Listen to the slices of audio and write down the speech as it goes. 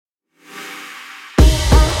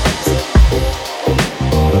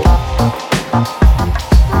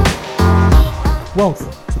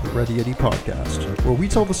Welcome to the Ready Yeti Podcast, where we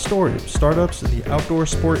tell the story of startups in the outdoor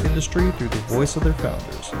sport industry through the voice of their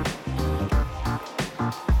founders.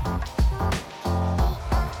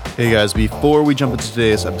 Hey guys, before we jump into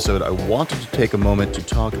today's episode, I wanted to take a moment to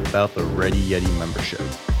talk about the Ready Yeti membership.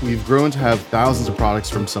 We've grown to have thousands of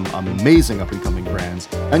products from some amazing up-and-coming brands.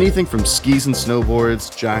 Anything from skis and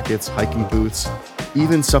snowboards, jackets, hiking boots,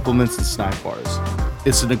 even supplements and snack bars.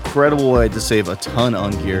 It's an incredible way to save a ton on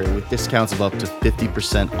gear with discounts of up to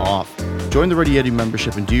 50% off. Join the Ready Yeti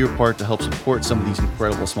membership and do your part to help support some of these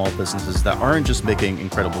incredible small businesses that aren't just making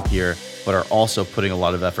incredible gear, but are also putting a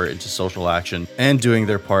lot of effort into social action and doing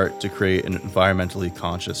their part to create an environmentally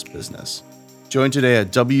conscious business. Join today at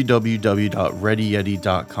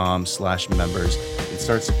www.readyyeti.com/members and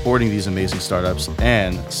start supporting these amazing startups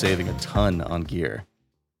and saving a ton on gear.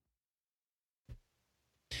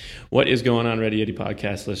 What is going on, Ready Yeti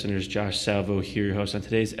Podcast listeners? Josh Salvo here, your host. On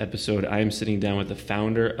today's episode, I am sitting down with the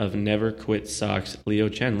founder of Never Quit Socks, Leo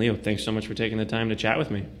Chen. Leo, thanks so much for taking the time to chat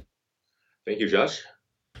with me. Thank you, Josh.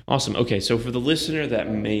 Awesome. Okay, so for the listener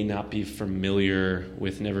that may not be familiar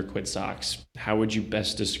with Never Quit Socks, how would you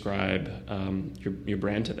best describe your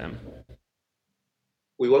brand to them?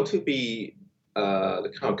 We want to be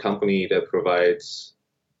the kind of company that provides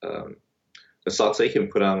the socks they can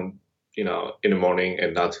put on, in the morning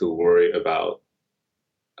and not to worry about,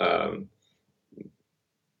 the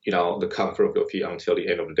comfort of your feet until the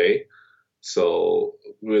end of the day. So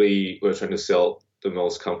really, we're trying to sell the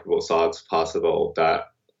most comfortable socks possible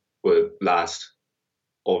that would last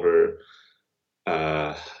over,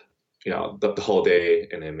 the whole day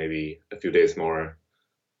and then maybe a few days more.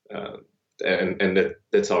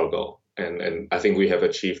 That's our goal. And I think we have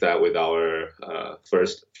achieved that with our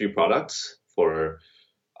first few products for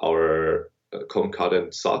our cone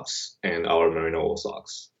cotton socks and our merino wool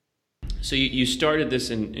socks. So you started this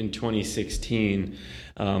in 2016.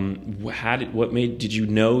 Did you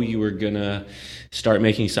know you were gonna start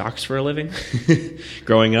making socks for a living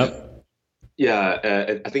growing up? Yeah,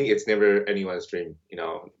 I think it's never anyone's dream,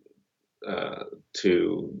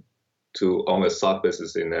 to own a sock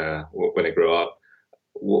business when they grow up.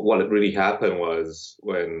 What really happened was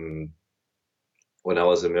when I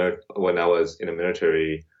was in the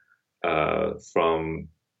military, from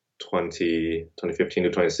 2015 to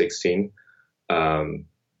 2016,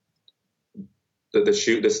 the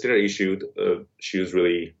standard issued shoes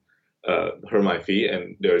really hurt my feet,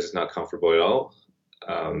 and they're just not comfortable at all.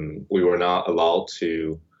 We were not allowed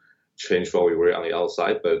to change what we wear on the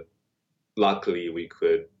outside, but luckily we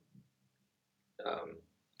could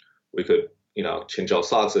change our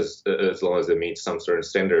socks as long as it meets some certain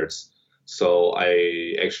standards. So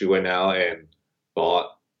I actually went out and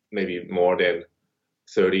bought maybe more than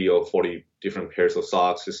 30 or 40 different pairs of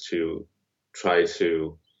socks just to try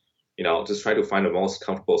to find the most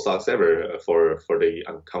comfortable socks ever for the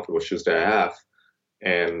uncomfortable shoes that I have.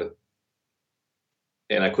 And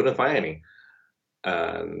I couldn't find any.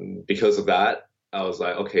 Because of that, I was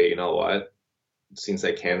like, okay, you know what? Since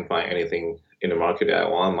I can't find anything in the market that I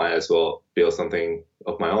want, might as well build something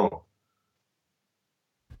of my own.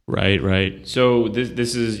 Right. So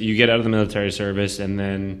this is, you get out of the military service, and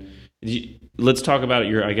then let's talk about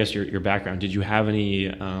your background. Did you have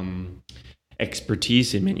any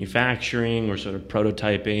expertise in manufacturing or sort of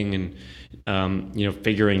prototyping and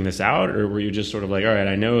figuring this out, or were you just sort of like, all right,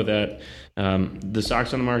 I know that the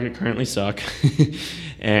socks on the market currently suck,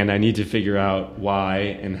 and I need to figure out why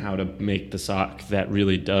and how to make the sock that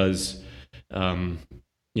really does,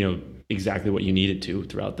 exactly what you need it to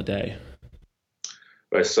throughout the day?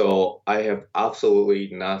 Right. So I have absolutely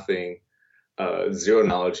nothing, zero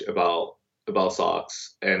knowledge about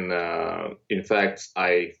socks. And in fact,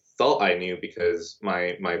 I thought I knew because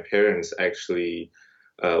my parents actually,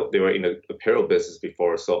 they were in the apparel business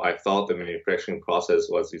before. So I thought the manufacturing process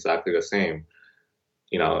was exactly the same.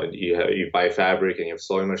 You buy fabric and you have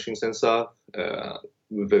sewing machines and stuff. But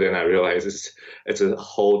then I realized it's a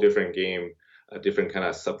whole different game, a different kind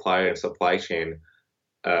of supplier and supply chain.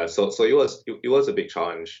 So it was a big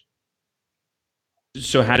challenge.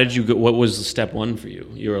 So how did you go? What was step one for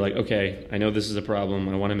you? You were like, okay, I know this is a problem.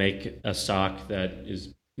 I want to make a sock that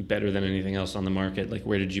is better than anything else on the market. Like,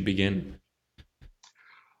 where did you begin?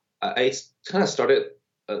 I kind of started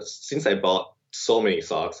since I bought so many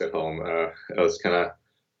socks at home. It was kind of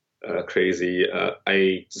crazy.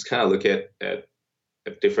 I just kind of look at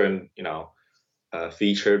different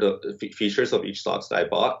features of each socks that I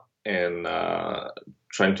bought, and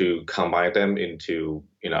trying to combine them into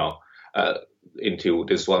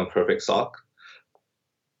this one perfect sock.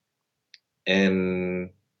 And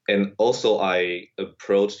also I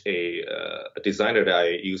approached a designer that I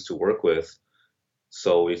used to work with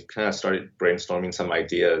So we kind of started brainstorming some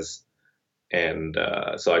ideas. And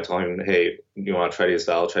so I told him, hey, you want to try this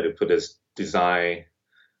out, try to put this design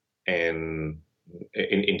and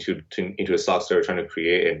into the socks that we're trying to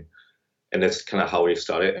create. And that's kind of how we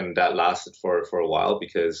started. And that lasted for a while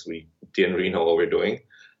because we didn't really know what we were doing.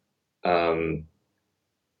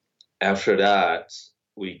 After that,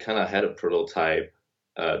 we kind of had a prototype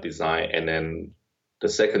design. And then the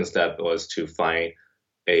second step was to find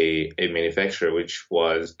a manufacturer, which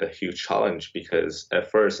was a huge challenge because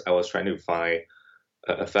at first I was trying to find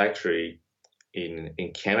a factory in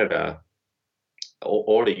Canada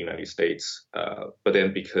or the United States. But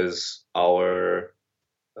then because we are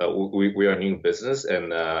a new business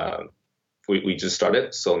and we just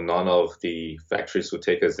started, so none of the factories would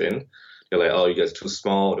take us in. They're like, oh, you guys are too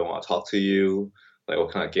small, we don't want to talk to you. Like,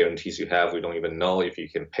 what kind of guarantees you have? We don't even know if you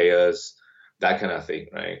can pay us, that kind of thing,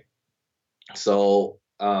 right? So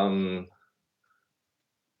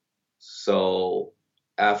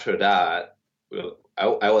after that,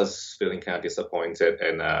 I was feeling kind of disappointed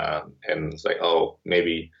and it's like, oh,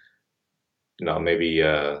 maybe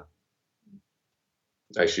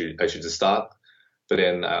I should just stop. But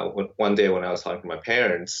then one day when I was talking to my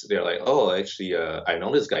parents, they're like, oh, actually, I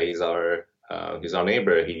know this guy. He's our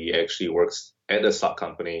neighbor. He actually works at a sock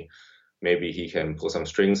company. Maybe he can pull some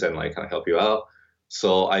strings and like kind of help you out.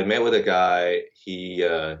 So I met with a guy. He's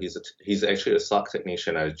actually a sock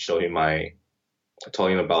technician. I told him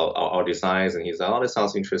about our designs, and he's like, oh, that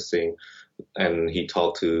sounds interesting. And he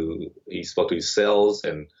spoke to his sales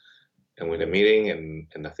and we had a meeting, and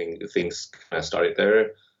I think things kind of started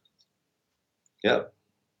there. Yeah.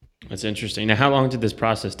 That's interesting. Now, how long did this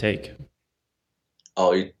process take?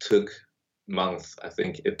 Oh, it took months. I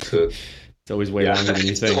think it took. It's always way longer than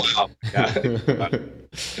you think. Yeah.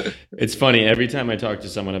 It's funny. Every time I talk to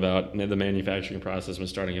someone about the manufacturing process when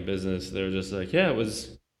starting a business, they're just like, yeah, it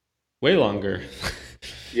was way longer.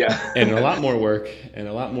 Yeah. And a lot more work and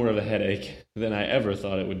a lot more of a headache than I ever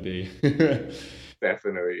thought it would be.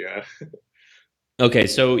 Definitely, yeah. Okay,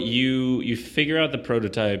 so you figure out the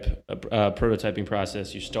prototyping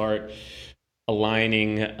process. You start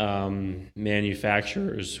aligning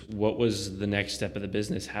manufacturers. What was the next step of the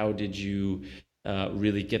business? How did you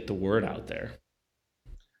really get the word out there?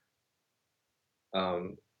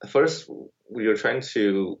 First, we were trying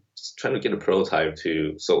to get a prototype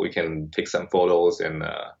so we can take some photos and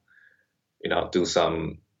do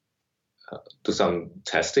some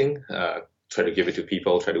testing. Try to give it to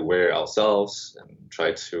people, try to wear it ourselves, and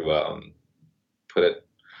try to put it,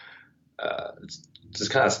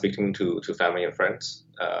 just kind of speaking to family and friends,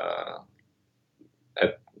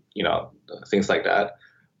 things like that.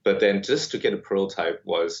 But then just to get a prototype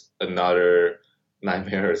was another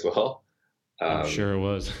nightmare as well. I'm sure it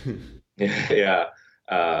was. Yeah.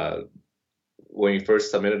 When you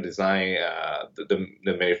first submitted a design, the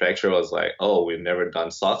manufacturer was like, oh, we've never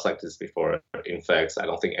done socks like this before. In fact, I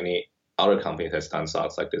don't think any other company has done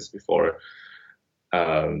socks like this before.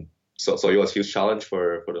 So it was a huge challenge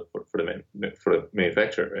for the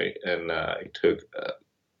manufacturer, right? And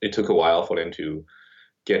it took a while for them to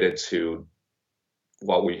get it to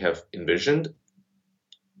what we have envisioned.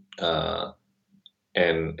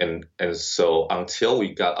 And so until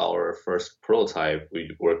we got our first prototype,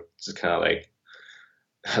 we were just kind of like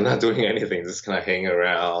not doing anything, just kind of hanging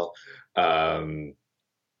around,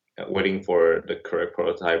 waiting for the correct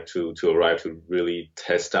prototype to arrive to really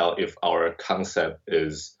test out if our concept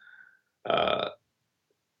is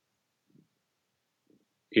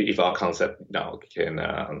if our concept now can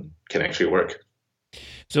actually work.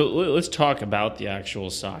 So let's talk about the actual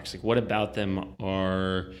socks. Like, what about them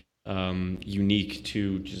are unique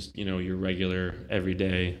to just your regular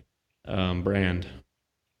everyday brand?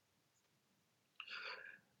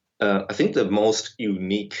 I think the most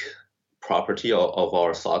unique property of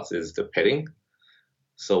our socks is the padding.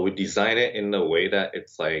 So we design it in a way that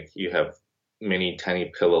it's like you have many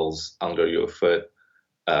tiny pillows under your foot,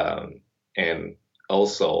 and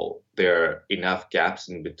also there are enough gaps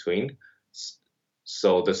in between,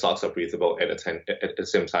 so the socks are breathable at the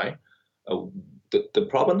same time. The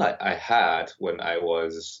problem that I had when I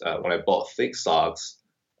bought thick socks,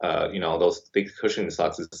 those thick cushioning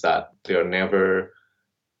socks, is that they're never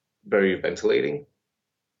very ventilating.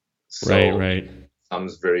 So right.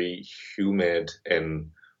 Becomes very humid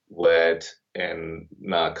and wet and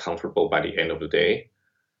not comfortable by the end of the day.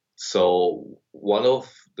 So one of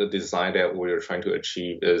the design that we're trying to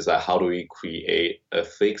achieve is that how do we create a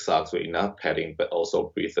thick socks with enough padding but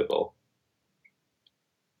also breathable.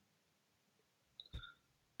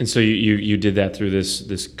 And so you did that through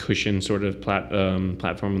this cushion sort of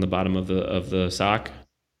platform on the bottom of the sock?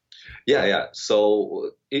 Yeah.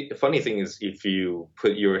 So funny thing is, if you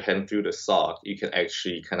put your hand through the sock, you can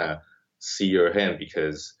actually kind of see your hand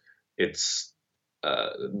because it's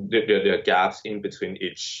there are gaps in between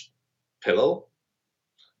each pillow,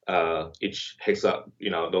 each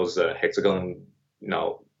those hexagon,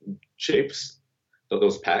 shapes,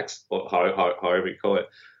 those packs, or however you call it.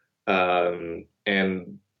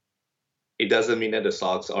 And it doesn't mean that the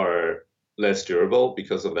socks are less durable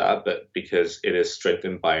because of that, but because it is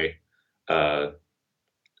strengthened by uh,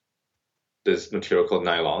 this material called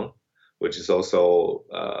nylon, which is also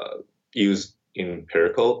used in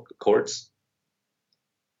empirical courts.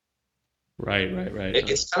 Right.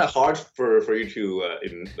 It's kind of hard for you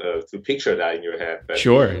to picture that in your head, but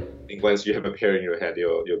Sure. I think once you have a pair in your head,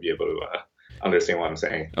 you'll be able to understand what I'm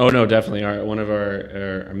saying. Oh no, definitely. One of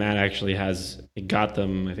our Matt actually got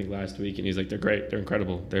them, I think, last week, and he's like, they're great, they're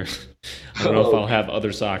incredible. I don't know if I'll have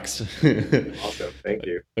other socks. Awesome, thank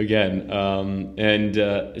you. Again,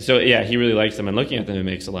 so yeah, he really likes them, and looking at them, it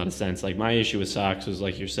makes a lot of sense. Like my issue with socks was,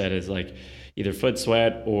 like you said, is like either foot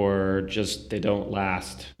sweat or just they don't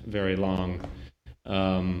last very long.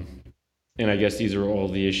 And I guess these are all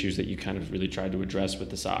the issues that you kind of really tried to address with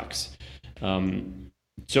the socks.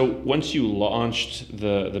 So once you launched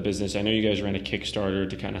the business, I know you guys ran a Kickstarter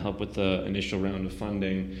to kind of help with the initial round of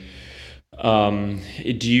funding.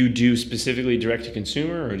 Do you do specifically direct to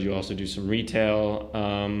consumer, or do you also do some retail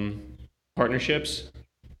partnerships?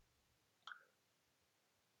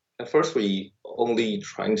 At first, we only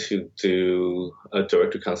trying to do a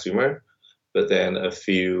direct to consumer, but then a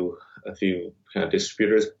few kind of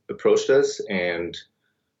distributors approached us and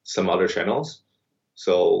some other channels.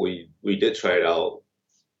 So we did try it out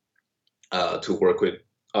to work with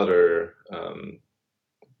other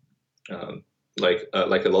like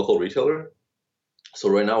a local retailer. So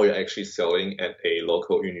right now we're actually selling at a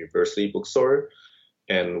local university bookstore,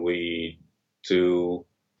 and we do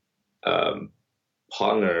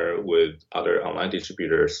partner with other online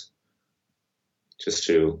distributors just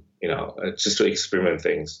to experiment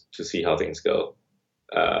things to see how things go.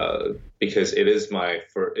 Because it is my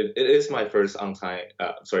first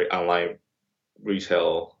online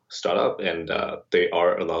retail startup, and there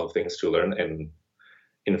are a lot of things to learn, and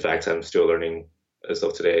in fact I'm still learning as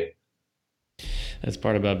of today. That's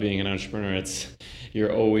part about being an entrepreneur.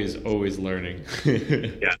 You're always learning.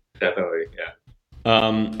 Yeah, definitely. Yeah.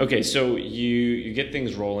 Okay, so you get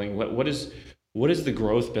things rolling. What has the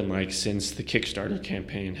growth been like since the Kickstarter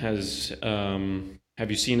campaign? Have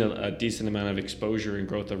you seen a decent amount of exposure and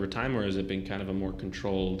growth over time, or has it been kind of a more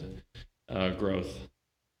controlled growth?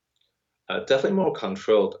 Definitely more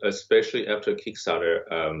controlled, especially after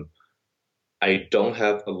Kickstarter. I don't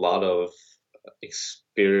have a lot of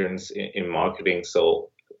experience in marketing,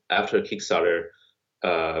 so after Kickstarter,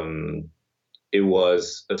 it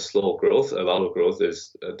was a slow growth. A lot of growth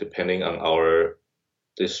is depending on our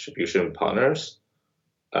distribution partners,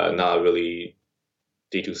 not really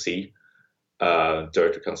D2C,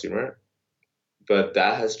 direct to consumer. But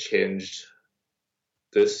that has changed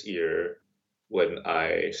this year when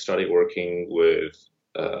I started working with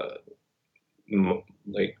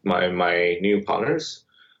like my new partners,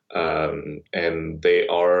 and they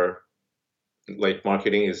are like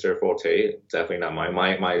marketing is their forte. Definitely not mine.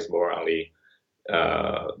 Mine is more on the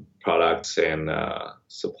products and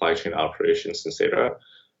supply chain operations, etc.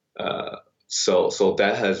 So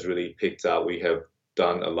that has really picked up. We have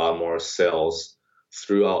done a lot more sales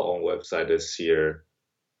through our own website this year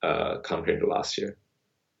compared to last year.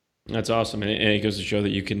 That's awesome, and it goes to show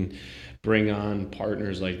that you can bring on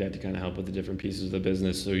partners like that to kind of help with the different pieces of the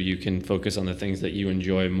business, so you can focus on the things that you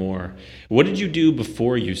enjoy more. What did you do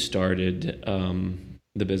before you started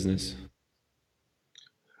the business?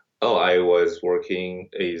 Oh, I was working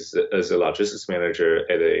as a logistics manager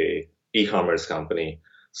at a e-commerce company.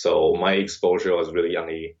 So my exposure was really on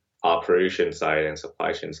the operation side and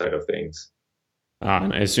supply chain side of things.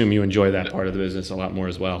 And I assume you enjoy that part of the business a lot more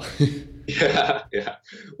as well. Yeah,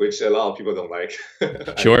 which a lot of people don't like.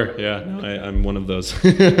 Sure, yeah, no, I'm one of those.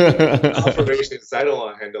 Operations, I don't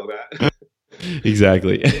want to handle that.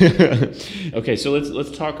 Exactly. Okay, so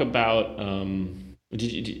let's talk about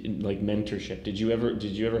like mentorship. Did you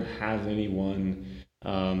ever have anyone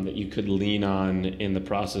that you could lean on in the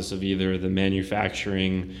process of either the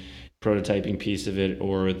manufacturing, prototyping piece of it,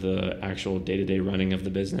 or the actual day-to-day running of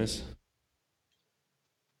the business?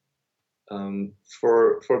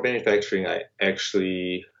 For manufacturing, I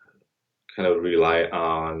actually kind of rely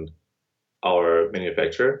on our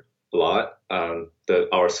manufacturer a lot.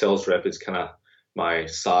 Our sales rep is kind of my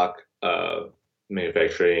sock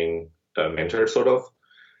manufacturing mentor, sort of.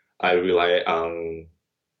 I rely on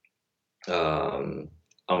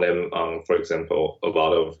on them, for example, a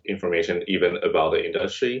lot of information even about the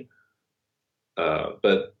industry.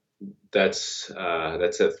 But that's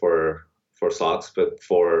it for stocks. But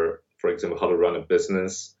for example, how to run a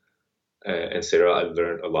business, etc., I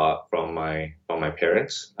learned a lot from my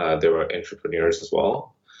parents. They were entrepreneurs as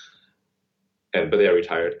well, but they are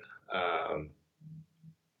retired.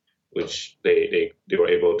 Which they were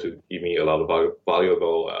able to give me a lot of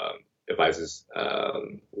valuable advices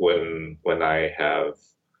when I have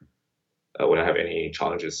any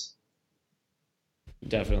challenges.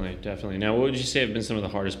 Definitely. Now, what would you say have been some of the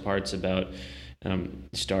hardest parts about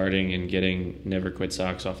starting and getting Never Quit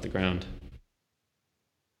Socks off the ground?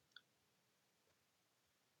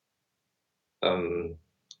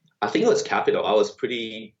 I think it was capital. I was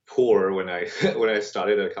pretty poor when I when I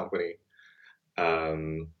started a company,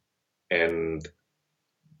 and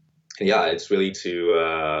yeah, it's really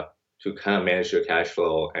to kind of manage your cash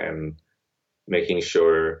flow and making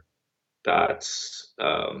sure that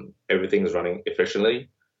everything is running efficiently,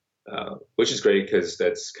 which is great because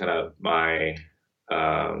that's kind of my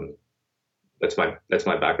that's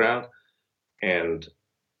my background. And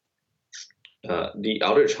the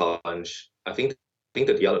other challenge, I think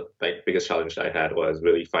that the other biggest challenge I had was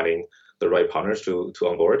really finding the right partners to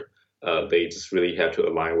onboard. They just really have to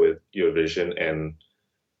align with your vision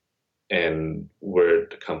and where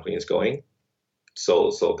the company is going.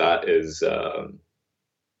 So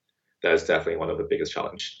that's definitely one of the biggest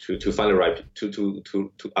challenge to find the right to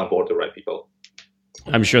onboard the right people.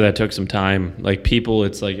 I'm sure that took some time. Like people,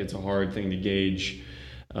 it's a hard thing to gauge.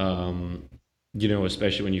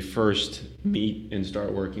 Especially when you first meet and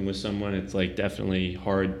start working with someone, it's like definitely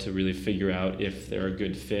hard to really figure out if they're a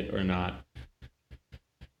good fit or not.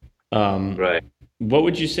 Right. What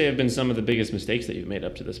would you say have been some of the biggest mistakes that you've made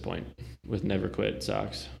up to this point with Never Quit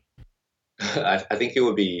Socks? I think it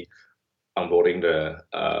would be onboarding the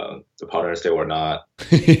partners that were not.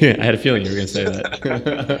 I had a feeling you were going to say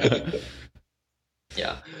that.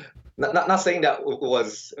 Yeah, not saying that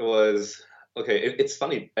was okay. It's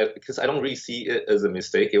funny because I don't really see it as a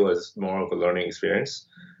mistake. It was more of a learning experience.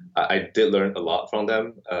 I did learn a lot from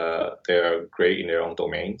them. They're great in their own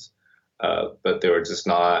domains, but they were just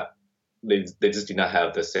not. They just did not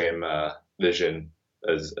have the same vision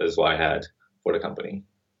as what I had for the company.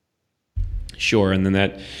 Sure, and then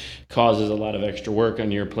that causes a lot of extra work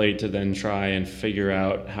on your plate to then try and figure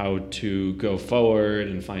out how to go forward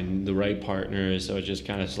and find the right partners. So it just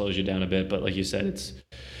kind of slows you down a bit. But like you said, it's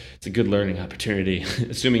a good learning opportunity,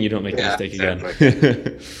 assuming you don't make the mistake exactly.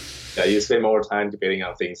 again. Yeah, you spend more time debating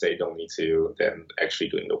on things that you don't need to than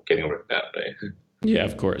actually getting rid of that, right? Yeah,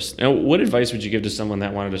 of course. Now, what advice would you give to someone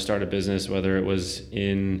that wanted to start a business, whether it was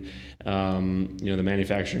in the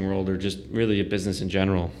manufacturing world or just really a business in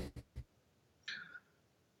general?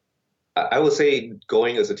 I would say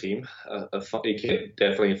going as a team. You can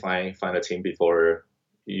definitely find a team before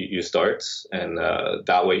you start, and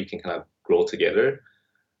that way you can kind of grow together.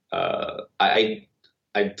 I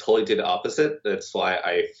totally did the opposite. That's why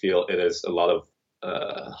I feel it is a lot of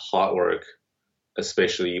hard work,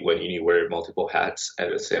 especially when you wear multiple hats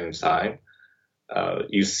at the same time.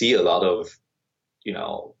 You see a lot of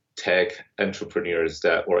tech entrepreneurs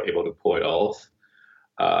that were able to pull it off.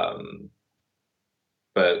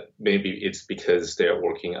 But maybe it's because they're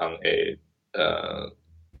working on a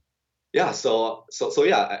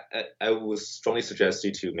I would strongly suggest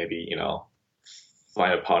you to maybe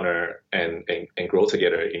find a partner and grow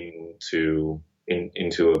together into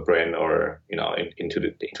a brand or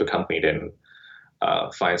into a company, then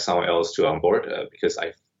find someone else to onboard because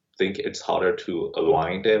I think it's harder to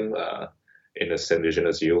align them in the same vision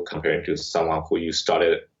as you compared to someone who you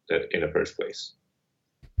started in the first place.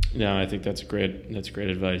 No, I think that's great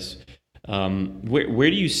advice. Where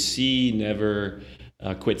do you see Never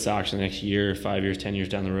Quit Socks in the next year, 5 years, 10 years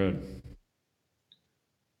down the road?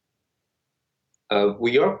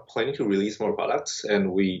 We are planning to release more products,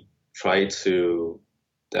 and we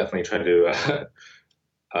definitely try to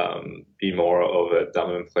be more of a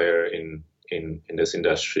dominant player in this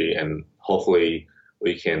industry, and hopefully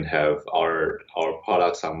we can have our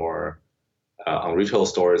products on more on retail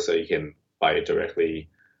stores, so you can buy it directly.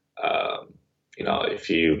 If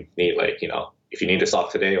you need if you need a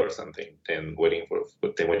sock today or something, then waiting for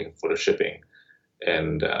the shipping.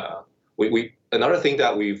 And we another thing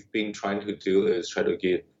that we've been trying to do is try to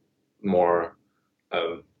give more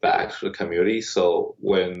back to the community. So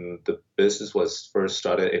when the business was first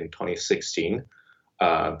started in 2016,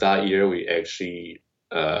 that year we actually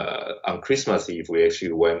on Christmas Eve we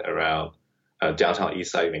actually went around downtown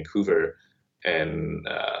East Side Vancouver, and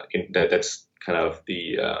that's kind of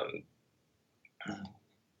the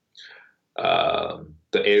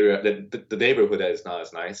the area, the neighborhood that is not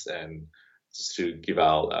as nice, and just to give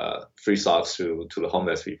out free socks to the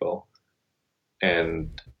homeless people.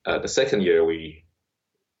 And the second year we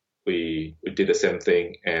did the same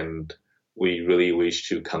thing, and we really wish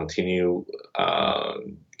to continue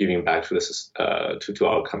giving back to to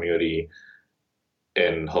our community,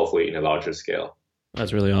 and hopefully in a larger scale.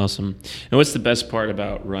 That's really awesome. And what's the best part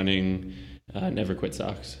about running Never Quit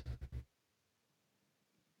Socks?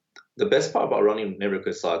 The best part about running Never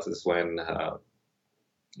Quit Socks is when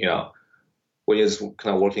when you're just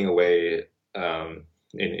kind of working away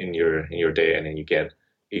in your day, and then you get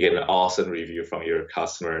an awesome review from your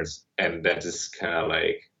customers, and that just kind of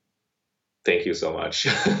like, thank you so much.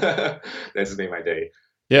 That just made my day.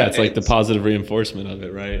 Yeah, it's like the positive reinforcement of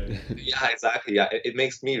it, right? Yeah, exactly. Yeah, it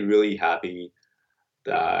makes me really happy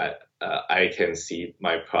that I can see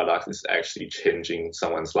my product is actually changing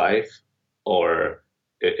someone's life, or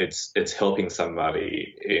it's helping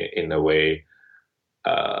somebody in a way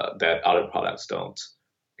that other products don't.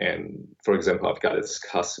 And for example, I've got this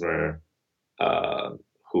customer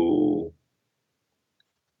who.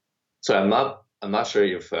 So I'm not sure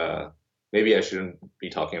if maybe I shouldn't be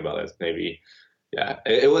talking about it. Maybe, yeah.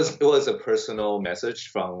 It was a personal message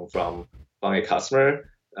from a customer.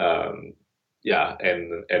 Yeah,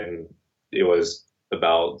 and it was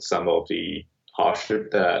about some of the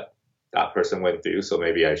hardship that person went through. So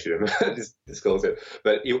maybe I shouldn't disclose it.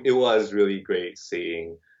 But it was really great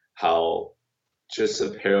seeing how just a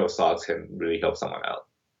pair of socks can really help someone out.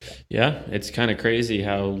 Yeah, it's kind of crazy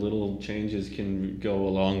how little changes can go a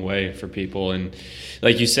long way for people. And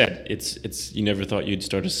like you said, it's you never thought you'd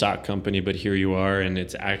start a sock company, but here you are, and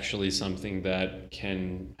it's actually something that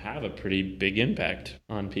can have a pretty big impact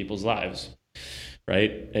on people's lives,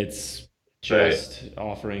 right? It's just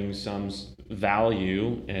offering some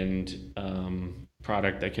value and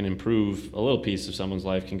product that can improve a little piece of someone's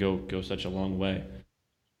life can go such a long way.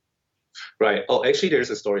 Right. Oh, actually, there's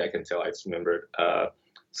a story I can tell. I just remembered.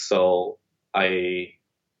 So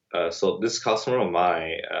this customer of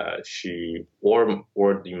mine, she wore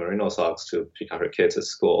the merino socks to pick up her kids at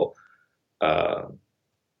school, and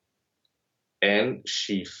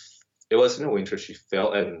it was in the winter. She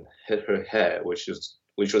fell and hit her head, which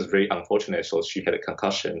was very unfortunate. So she had a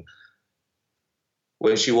concussion.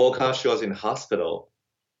 When she woke up, she was in the hospital,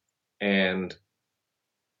 and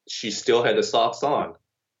she still had the socks on,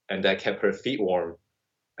 and that kept her feet warm.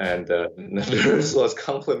 And the nurse was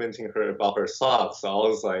complimenting her about her socks. So I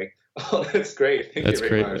was like, "Oh, that's great! Thank you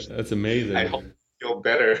very much. That's amazing. I hope you feel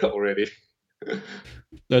better already."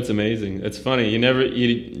 That's amazing. It's funny. You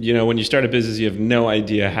know, when you start a business, you have no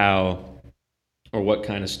idea how or what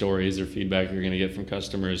kind of stories or feedback you're going to get from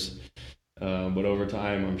customers. But over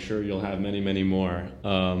time, I'm sure you'll have many, many more.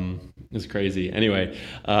 It's crazy. Anyway,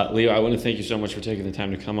 Leo, I want to thank you so much for taking the time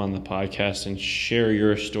to come on the podcast and share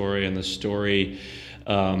your story and the story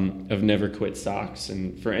of Never Quit Socks.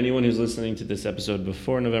 And for anyone who's listening to this episode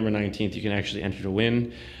before November 19th, you can actually enter to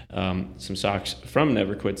win some socks from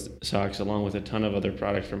Never Quit Socks, along with a ton of other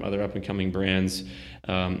products from other up-and-coming brands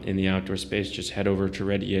in the outdoor space. Just head over to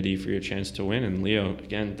Ready Yeti for your chance to win. And Leo,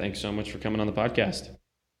 again, thanks so much for coming on the podcast.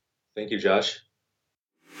 Thank you, Josh.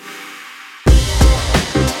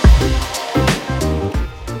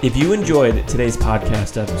 If you enjoyed today's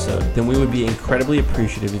podcast episode, then we would be incredibly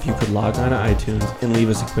appreciative if you could log on to iTunes and leave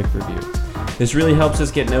us a quick review. This really helps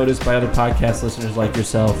us get noticed by other podcast listeners like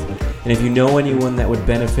yourself. And if you know anyone that would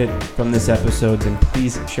benefit from this episode, then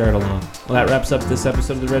please share it along. Well, that wraps up this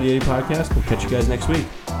episode of the Ready Yeti Podcast. We'll catch you guys next week.